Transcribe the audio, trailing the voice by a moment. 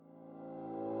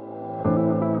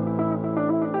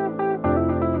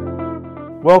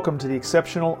Welcome to the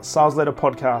Exceptional Sales Leader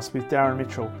Podcast with Darren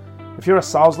Mitchell. If you're a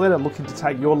sales leader looking to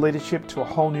take your leadership to a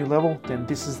whole new level, then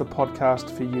this is the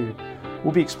podcast for you.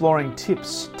 We'll be exploring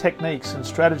tips, techniques, and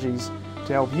strategies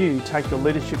to help you take your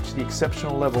leadership to the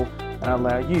exceptional level and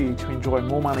allow you to enjoy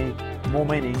more money, more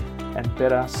meaning, and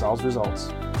better sales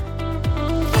results.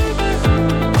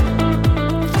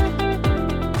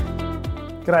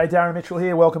 G'day, Darren Mitchell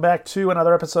here. Welcome back to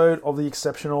another episode of the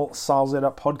Exceptional Sales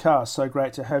Leader Podcast. So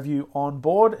great to have you on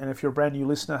board. And if you're a brand new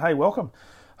listener, hey, welcome.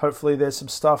 Hopefully there's some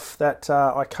stuff that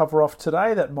I cover off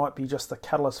today that might be just the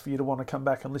catalyst for you to want to come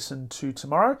back and listen to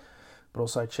tomorrow, but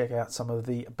also check out some of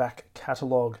the back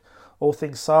catalogue. All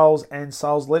things sales and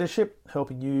sales leadership,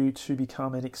 helping you to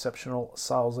become an exceptional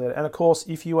sales leader. And of course,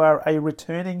 if you are a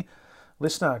returning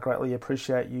listener, I greatly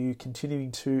appreciate you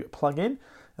continuing to plug in.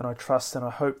 And I trust and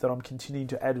I hope that I'm continuing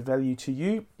to add value to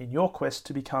you in your quest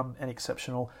to become an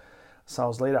exceptional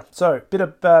sales leader. So, bit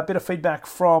of feedback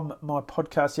from my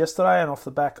podcast yesterday, and off the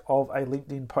back of a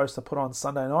LinkedIn post I put on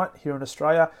Sunday night here in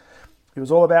Australia. It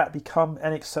was all about become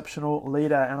an exceptional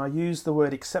leader, and I used the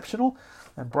word exceptional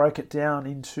and broke it down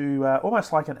into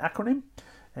almost like an acronym,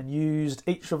 and used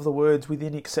each of the words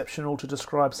within exceptional to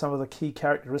describe some of the key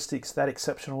characteristics that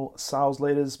exceptional sales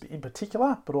leaders in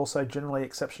particular, but also generally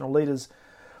exceptional leaders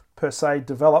per se,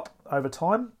 develop over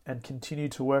time and continue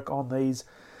to work on these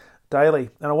daily.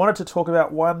 And I wanted to talk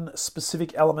about one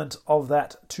specific element of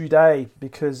that today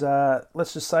because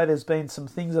let's just say there's been some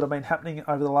things that have been happening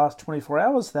over the last 24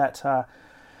 hours that,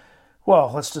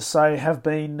 let's just say have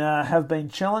been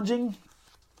challenging.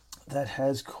 That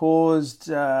has caused,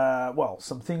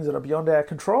 some things that are beyond our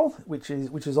control, which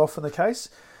is often the case.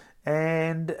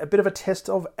 And a bit of a test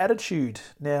of attitude.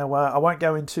 Now, I won't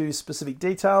go into specific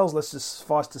details. Let's just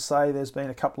suffice to say there's been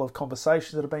a couple of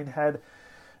conversations that have been had,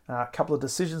 a couple of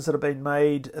decisions that have been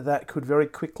made that could very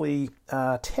quickly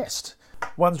test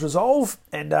one's resolve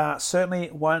and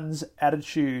certainly one's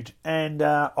attitude. And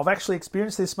I've actually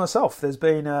experienced this myself. There's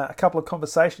been a couple of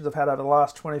conversations I've had over the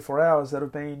last 24 hours that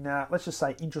have been, let's just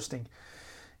say, interesting.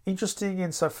 Interesting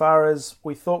insofar as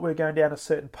we thought we were going down a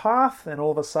certain path, and all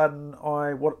of a sudden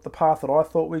the path that I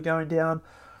thought we were going down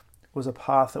was a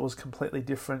path that was completely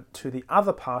different to the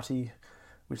other party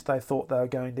which they thought they were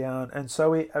going down. And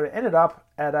so we ended up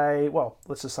at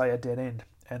let's just say a dead end,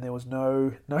 and there was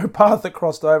no path that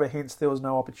crossed over, hence there was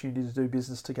no opportunity to do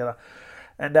business together.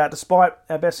 And despite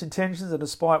our best intentions, and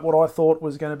despite what I thought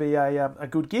was going to be a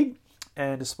good gig,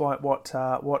 and despite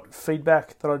what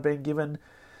feedback that I'd been given,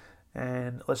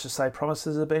 and let's just say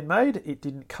promises have been made, it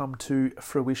didn't come to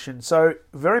fruition. So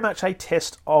very much a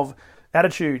test of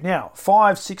attitude. Now,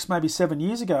 5, 6, maybe 7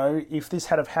 years ago, if this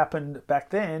had have happened back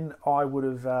then, I would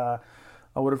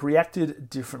have reacted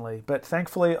differently. But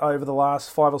thankfully, over the last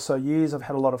 5 or so years, I've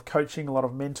had a lot of coaching, a lot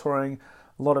of mentoring,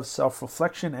 a lot of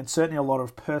self-reflection, and certainly a lot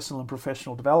of personal and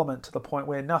professional development to the point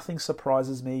where nothing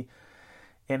surprises me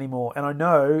anymore. And I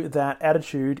know that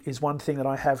attitude is one thing that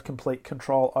I have complete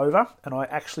control over, and I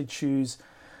actually choose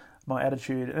my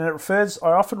attitude. And I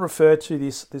often refer to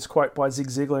this quote by Zig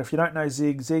Ziglar. If you don't know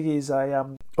Zig is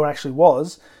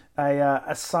was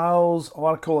a sales,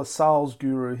 what I call a sales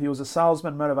guru. He was a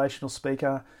salesman, motivational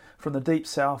speaker from the deep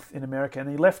south in America, and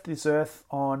he left this earth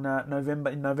on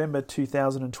November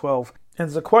 2012. And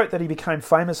there's a quote that he became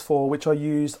famous for, which I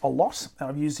used a lot.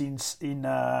 I've used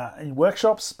in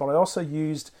workshops, but I also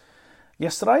used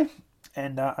yesterday,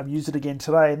 and I've used it again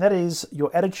today. And that is, your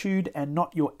attitude and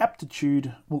not your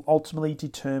aptitude will ultimately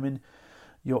determine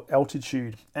your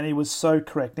altitude. And he was so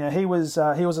correct. Now, he was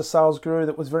a sales guru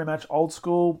that was very much old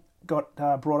school, got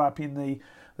brought up in the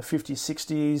 50s,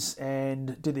 60s,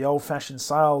 and did the old-fashioned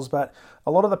sales, but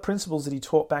a lot of the principles that he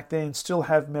taught back then still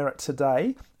have merit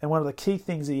today. And one of the key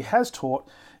things he has taught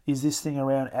is this thing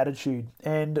around attitude.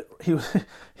 And he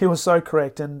was so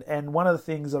correct. And one of the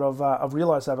things that I've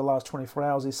realized over the last 24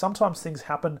 hours is sometimes things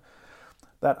happen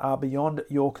that are beyond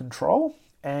your control,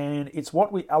 and it's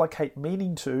what we allocate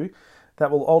meaning to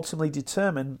that will ultimately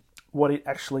determine what it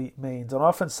actually means. And I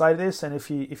often say this, and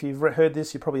if you've heard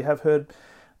this, you probably have heard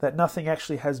that nothing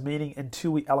actually has meaning until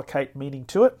we allocate meaning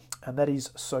to it, and that is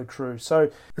so true. So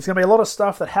there's going to be a lot of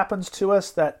stuff that happens to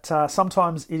us that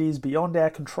sometimes it is beyond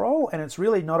our control, and it's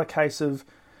really not a case of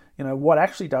what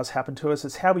actually does happen to us.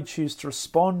 It's how we choose to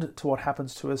respond to what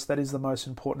happens to us that is the most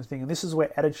important thing. And this is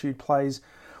where attitude plays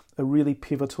a really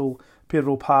pivotal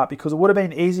part, because it would have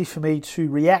been easy for me to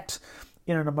react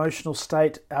in an emotional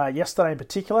state yesterday in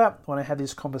particular when I had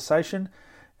this conversation,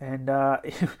 and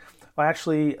I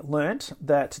actually learnt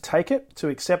that to take it, to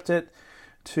accept it,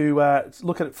 to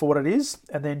look at it for what it is,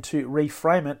 and then to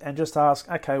reframe it and just ask,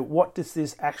 okay, what does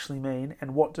this actually mean,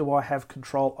 and what do I have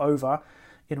control over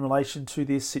in relation to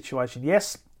this situation.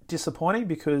 Yes, disappointing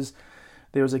because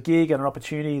there was a gig and an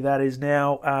opportunity that is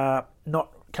now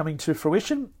not coming to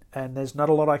fruition, and there's not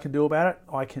a lot I can do about it.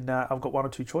 I've got one or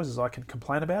two choices. I can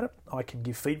complain about it. I can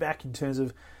give feedback in terms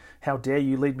of how dare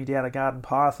you lead me down a garden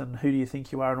path and who do you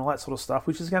think you are and all that sort of stuff,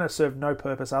 which is going to serve no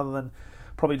purpose other than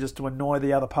probably just to annoy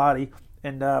the other party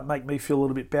and make me feel a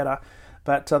little bit better.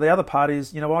 But the other part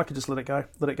is, I could just let it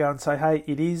go and say, hey,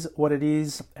 it is what it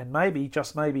is, and maybe,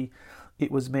 just maybe, it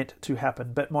was meant to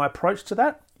happen. But my approach to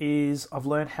that is I've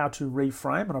learned how to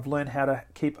reframe, and I've learned how to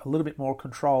keep a little bit more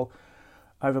control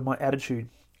over my attitude.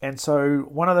 And so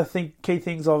one of the key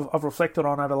things I've reflected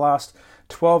on over the last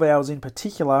 12 hours in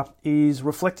particular is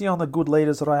reflecting on the good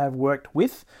leaders that I have worked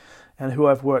with and who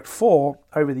I've worked for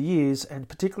over the years, and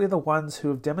particularly the ones who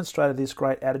have demonstrated this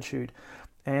great attitude.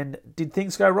 And did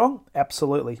things go wrong?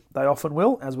 Absolutely. They often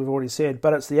will, as we've already said.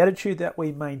 But it's the attitude that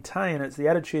we maintain, it's the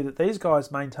attitude that these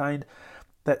guys maintained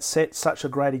that set such a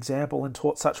great example and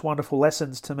taught such wonderful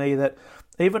lessons to me that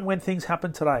even when things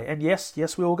happen today, and yes,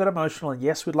 we all get emotional, and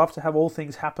yes, we'd love to have all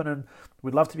things happen, and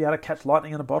we'd love to be able to catch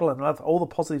lightning in a bottle, and love all the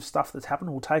positive stuff that's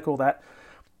happened, we'll take all that.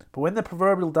 But when the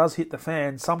proverbial does hit the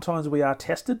fan, sometimes we are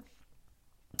tested,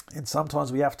 and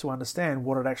sometimes we have to understand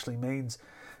what it actually means.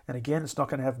 And again, it's not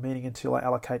going to have meaning until I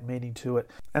allocate meaning to it.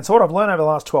 And so what I've learned over the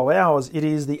last 12 hours, it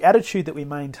is the attitude that we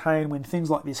maintain when things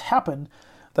like this happen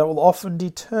that will often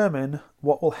determine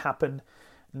what will happen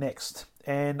next.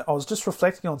 And I was just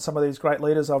reflecting on some of these great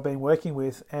leaders I've been working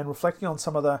with, and reflecting on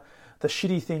some of the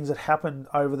shitty things that happened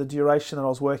over the duration that I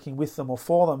was working with them or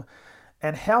for them,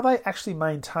 and how they actually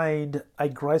maintained a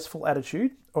graceful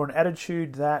attitude, or an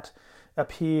attitude that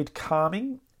appeared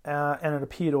calming, and it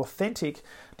appeared authentic.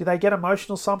 Did they get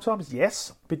emotional sometimes?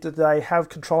 Yes. But did they have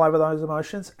control over those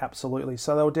emotions? Absolutely.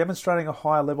 So they were demonstrating a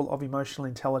higher level of emotional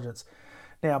intelligence.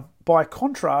 Now, by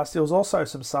contrast, there was also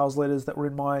some sales leaders that were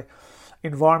in my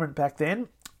environment back then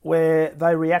where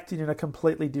they reacted in a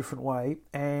completely different way.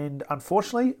 And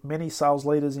unfortunately, many sales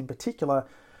leaders in particular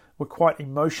were quite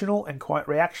emotional and quite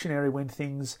reactionary when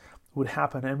things would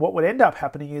happen. And what would end up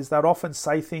happening is they'd often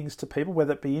say things to people,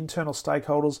 whether it be internal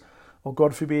stakeholders or,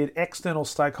 God forbid, external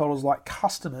stakeholders like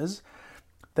customers,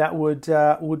 that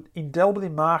would indelibly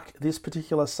mark this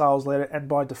particular sales leader, and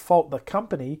by default the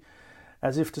company,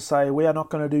 as if to say, we are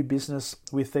not going to do business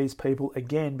with these people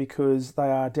again because they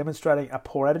are demonstrating a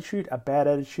poor attitude, a bad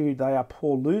attitude. They are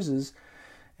poor losers,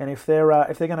 and if they're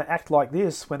going to act like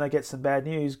this when they get some bad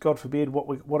news, God forbid,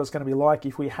 what it's going to be like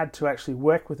if we had to actually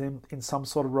work with them in some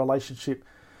sort of relationship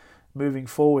moving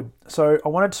forward. So I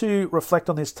wanted to reflect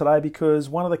on this today because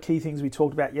one of the key things we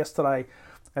talked about yesterday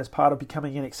as part of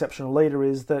becoming an exceptional leader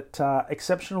is that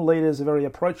exceptional leaders are very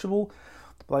approachable.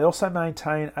 They also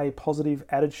maintain a positive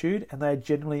attitude, and they are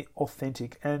genuinely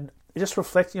authentic. And just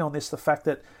reflecting on this, the fact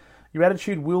that your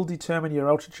attitude will determine your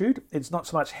altitude. It's not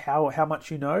so much how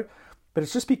much you know, but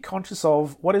it's just be conscious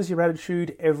of what is your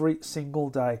attitude every single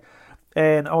day.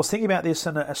 And I was thinking about this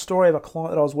in a story of a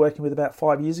client that I was working with about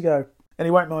 5 years ago. And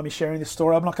he won't mind me sharing this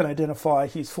story. I'm not going to identify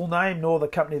his full name nor the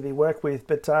company that he worked with,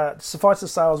 but suffice to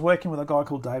say, I was working with a guy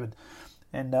called David.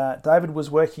 And David was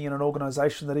working in an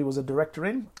organisation that he was a director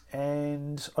in,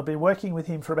 and I'd been working with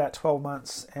him for about 12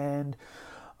 months. And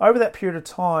over that period of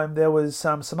time, there was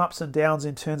some ups and downs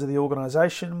in terms of the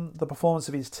organisation. The performance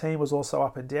of his team was also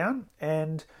up and down,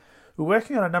 and we're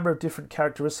working on a number of different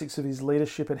characteristics of his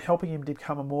leadership and helping him to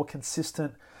become a more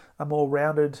consistent, a more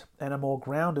rounded, and a more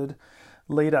grounded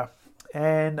leader.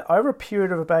 And over a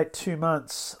period of about 2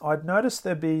 months, I'd noticed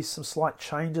there'd be some slight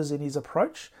changes in his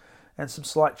approach and some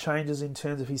slight changes in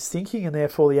terms of his thinking and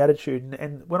therefore the attitude.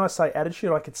 And when I say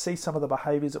attitude, I could see some of the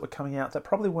behaviours that were coming out that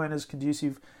probably weren't as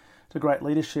conducive to great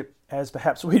leadership as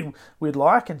perhaps we'd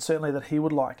like, and certainly that he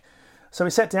would like. So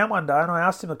we sat down one day and I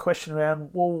asked him a question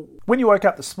around, well, when you woke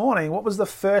up this morning, what was the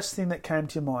first thing that came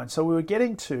to your mind? So we were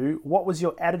getting to what was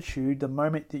your attitude the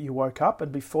moment that you woke up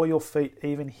and before your feet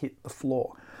even hit the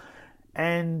floor.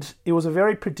 And it was a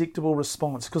very predictable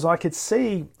response because I could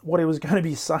see what he was going to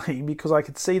be saying, because I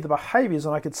could see the behaviours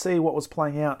and I could see what was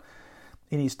playing out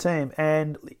in his team.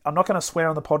 And I'm not going to swear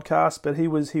on the podcast, but he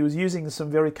was using some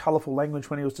very colourful language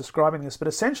when he was describing this. But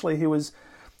essentially, he was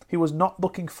not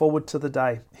looking forward to the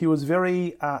day. He was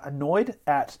very annoyed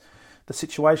at the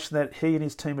situation that he and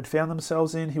his team had found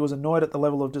themselves in. He was annoyed at the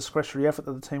level of discretionary effort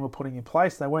that the team were putting in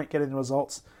place. They weren't getting the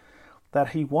results that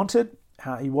he wanted.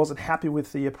 He wasn't happy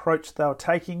with the approach they were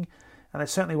taking, and they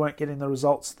certainly weren't getting the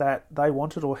results that they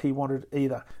wanted or he wanted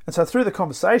either. And so through the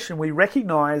conversation, we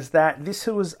recognised that this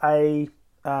was a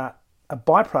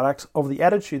byproduct of the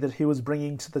attitude that he was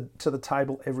bringing to the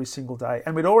table every single day.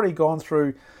 And we'd already gone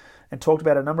through and talked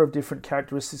about a number of different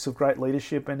characteristics of great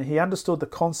leadership. And he understood the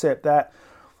concept that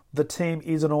the team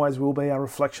is and always will be a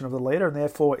reflection of the leader, and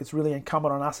therefore it's really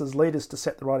incumbent on us as leaders to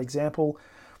set the right example,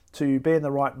 to be in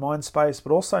the right mind space,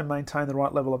 but also maintain the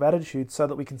right level of attitude so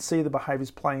that we can see the behaviours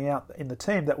playing out in the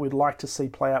team that we'd like to see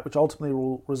play out, which ultimately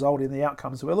will result in the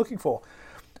outcomes that we're looking for.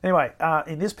 Anyway,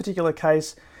 in this particular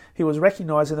case, he was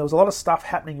recognising there was a lot of stuff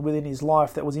happening within his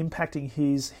life that was impacting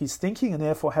his thinking and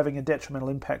therefore having a detrimental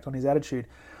impact on his attitude.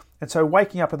 And so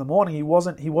waking up in the morning, he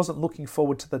wasn't looking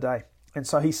forward to the day. And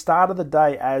so he started the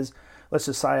day as, let's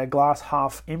just say, a glass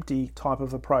half empty type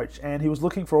of approach. And he was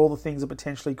looking for all the things that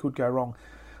potentially could go wrong.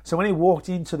 So when he walked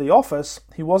into the office,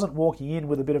 he wasn't walking in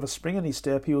with a bit of a spring in his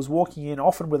step. He was walking in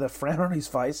often with a frown on his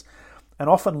face and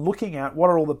often looking at what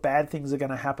are all the bad things that are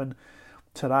going to happen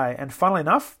today. And funnily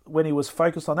enough, when he was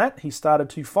focused on that, he started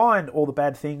to find all the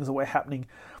bad things that were happening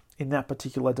in that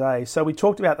particular day. So we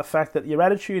talked about the fact that your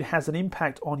attitude has an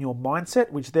impact on your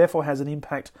mindset, which therefore has an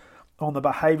impact on the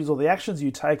behaviours or the actions you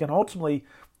take, and ultimately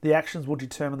the actions will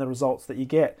determine the results that you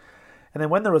get. And then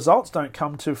when the results don't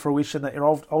come to fruition that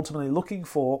you're ultimately looking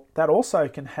for, that also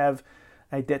can have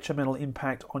a detrimental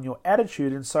impact on your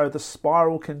attitude, and so the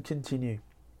spiral can continue.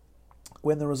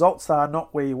 When the results are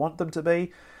not where you want them to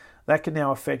be, that can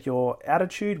now affect your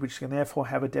attitude, which can therefore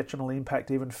have a detrimental impact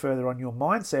even further on your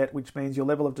mindset, which means your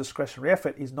level of discretionary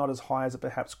effort is not as high as it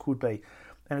perhaps could be.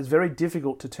 And it's very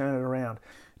difficult to turn it around.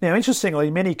 Now,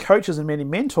 interestingly, many coaches and many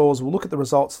mentors will look at the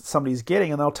results that somebody's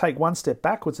getting and they'll take one step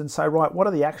backwards and say, right, what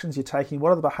are the actions you're taking?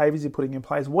 What are the behaviours you're putting in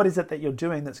place? What is it that you're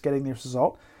doing that's getting this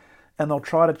result? And they'll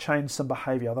try to change some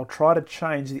behaviour. They'll try to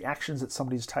change the actions that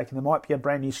somebody's taking. There might be a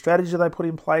brand new strategy they put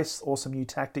in place or some new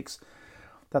tactics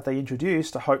that they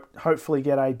introduce to hopefully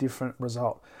get a different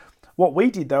result. What we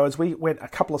did, though, is we went a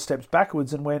couple of steps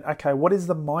backwards and went, okay, what is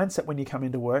the mindset when you come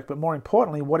into work? But more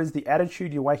importantly, what is the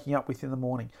attitude you're waking up with in the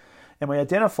morning? And we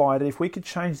identified that if we could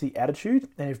change the attitude,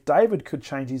 and if David could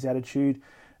change his attitude,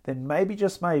 then maybe,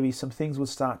 just maybe, some things would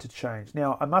start to change.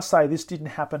 Now, I must say this didn't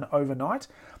happen overnight,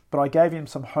 but I gave him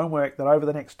some homework that over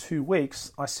the next 2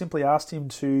 weeks, I simply asked him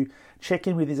to check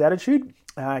in with his attitude,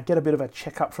 get a bit of a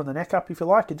checkup from the neck up, if you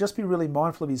like, and just be really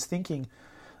mindful of his thinking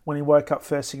when he woke up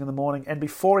first thing in the morning, and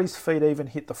before his feet even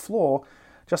hit the floor,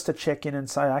 just to check in and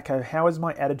say, okay, how is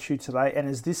my attitude today? And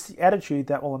is this the attitude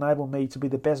that will enable me to be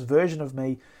the best version of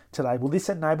me today? Will this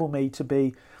enable me to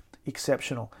be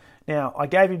exceptional? Now, I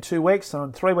gave him 2 weeks,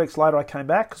 and 3 weeks later I came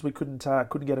back because we couldn't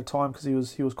get a time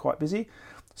because he was quite busy.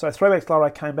 So 3 weeks later I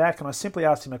came back and I simply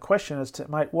asked him a question as to,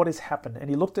 mate, what has happened? And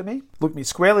he looked me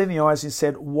squarely in the eyes and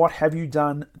said, what have you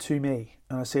done to me?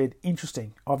 And I said,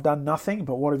 interesting, I've done nothing,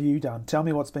 but what have you done? Tell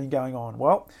me what's been going on.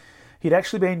 Well, he'd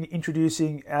actually been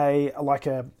introducing a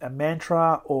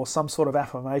mantra or some sort of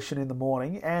affirmation in the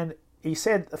morning, and he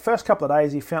said the first couple of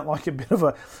days he felt like a bit of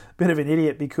an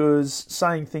idiot because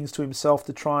saying things to himself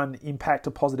to try and impact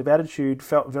a positive attitude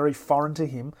felt very foreign to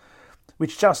him,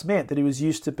 which just meant that he was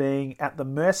used to being at the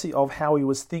mercy of how he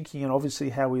was thinking and obviously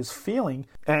how he was feeling.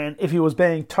 And if he was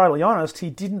being totally honest,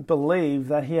 he didn't believe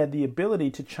that he had the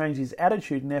ability to change his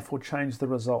attitude and therefore change the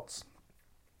results.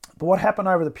 But what happened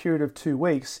over the period of 2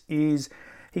 weeks is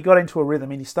he got into a rhythm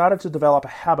and he started to develop a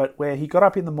habit where he got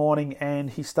up in the morning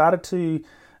and he started to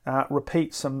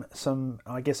repeat some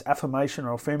I guess affirmation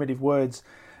or affirmative words,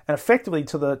 and effectively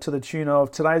to the tune of,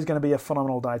 today's going to be a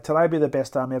phenomenal day, today will be the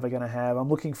best day I'm ever going to have, I'm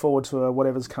looking forward to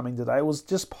whatever's coming today. It was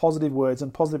just positive words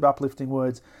and positive uplifting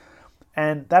words,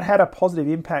 and that had a positive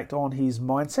impact on his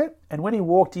mindset. And when he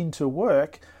walked into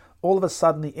work, all of a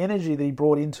sudden the energy that he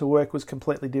brought into work was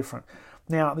completely different.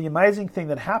 Now, the amazing thing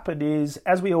that happened is,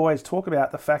 as we always talk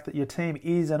about, the fact that your team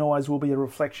is and always will be a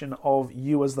reflection of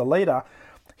you as the leader,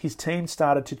 his team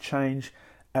started to change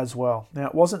as well. Now,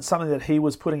 it wasn't something that he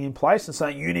was putting in place and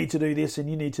saying, you need to do this and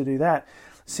you need to do that.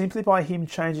 Simply by him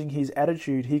changing his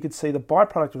attitude, he could see the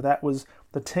byproduct of that was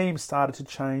the team started to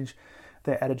change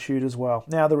their attitude as well.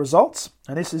 Now, the results,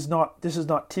 and this is not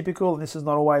typical, and this is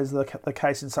not always the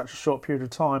case in such a short period of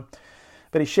time,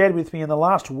 but he shared with me in the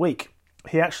last week,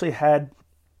 he actually had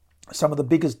some of the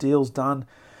biggest deals done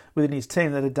within his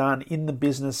team that had done in the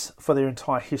business for their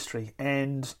entire history.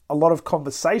 And a lot of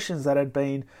conversations that had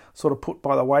been sort of put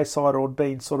by the wayside or had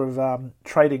been sort of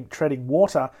treading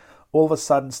water, all of a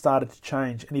sudden started to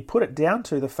change. And he put it down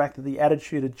to the fact that the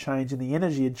attitude had changed and the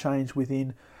energy had changed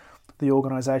within the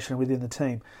organisation, within the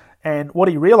team. And what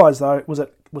he realised, though, was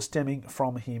it was stemming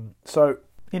from him. So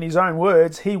in his own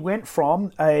words, he went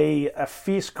from a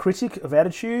fierce critic of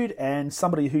attitude and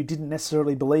somebody who didn't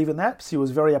necessarily believe in that, because he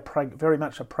was very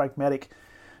much a pragmatic,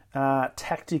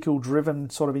 tactical-driven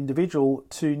sort of individual,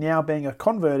 to now being a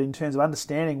convert in terms of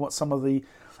understanding what some of the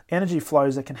energy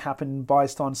flows that can happen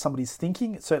based on somebody's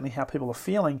thinking. It's certainly how people are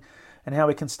feeling, and how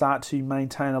we can start to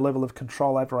maintain a level of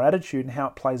control over our attitude and how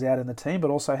it plays out in the team,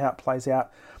 but also how it plays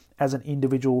out as an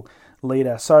individual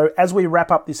leader. So as we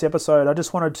wrap up this episode, I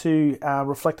just wanted to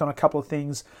reflect on a couple of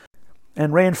things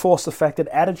and reinforce the fact that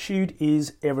attitude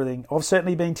is everything. I've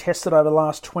certainly been tested over the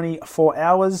last 24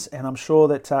 hours, and I'm sure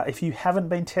that if you haven't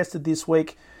been tested this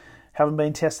week, haven't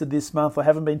been tested this month, or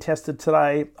haven't been tested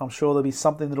today, I'm sure there'll be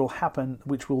something that will happen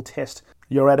which will test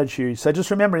your attitude. So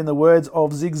just remember, in the words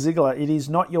of Zig Ziglar, it is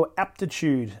not your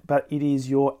aptitude, but it is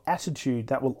your attitude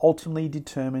that will ultimately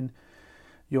determine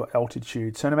your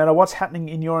altitude. So no matter what's happening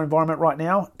in your environment right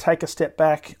now, take a step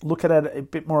back, look at it a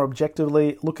bit more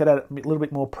objectively, look at it a little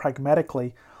bit more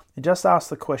pragmatically, and just ask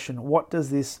the question, what does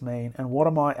this mean, and what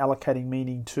am I allocating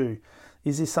meaning to?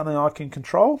 Is this something I can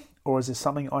control, or is this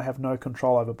something I have no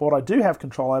control over? But what I do have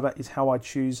control over is how I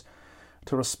choose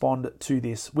to respond to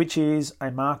this, which is a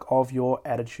mark of your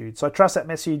attitude. So I trust that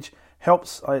message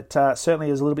helps. It certainly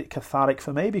is a little bit cathartic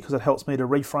for me, because it helps me to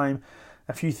reframe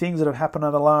a few things that have happened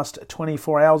over the last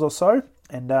 24 hours or so.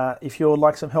 And if you'd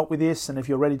like some help with this, and if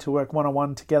you're ready to work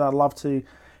one-on-one together, I'd love to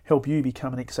help you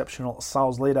become an exceptional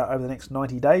sales leader over the next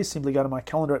 90 days. Simply go to my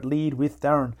calendar at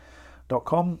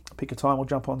leadwithdarren.com, pick a time, we'll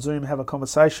jump on Zoom, have a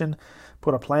conversation,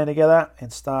 put a plan together,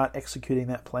 and start executing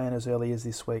that plan as early as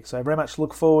this week. So I very much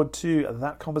look forward to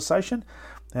that conversation,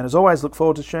 and as always, look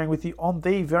forward to sharing with you on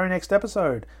the very next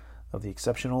episode of the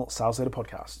Exceptional Sales Leader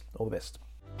Podcast. All the best.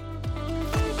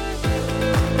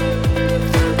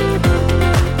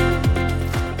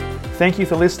 Thank you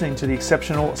for listening to the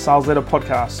Exceptional Sales Leader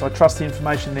Podcast. I trust the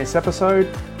information in this episode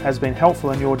has been helpful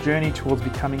in your journey towards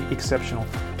becoming exceptional.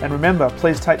 And remember,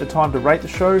 please take the time to rate the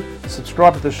show,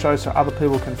 subscribe to the show so other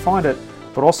people can find it,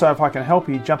 but also if I can help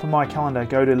you, jump on my calendar,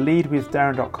 go to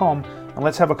leadwithdarren.com, and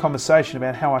let's have a conversation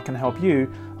about how I can help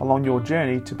you along your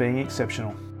journey to being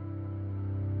exceptional.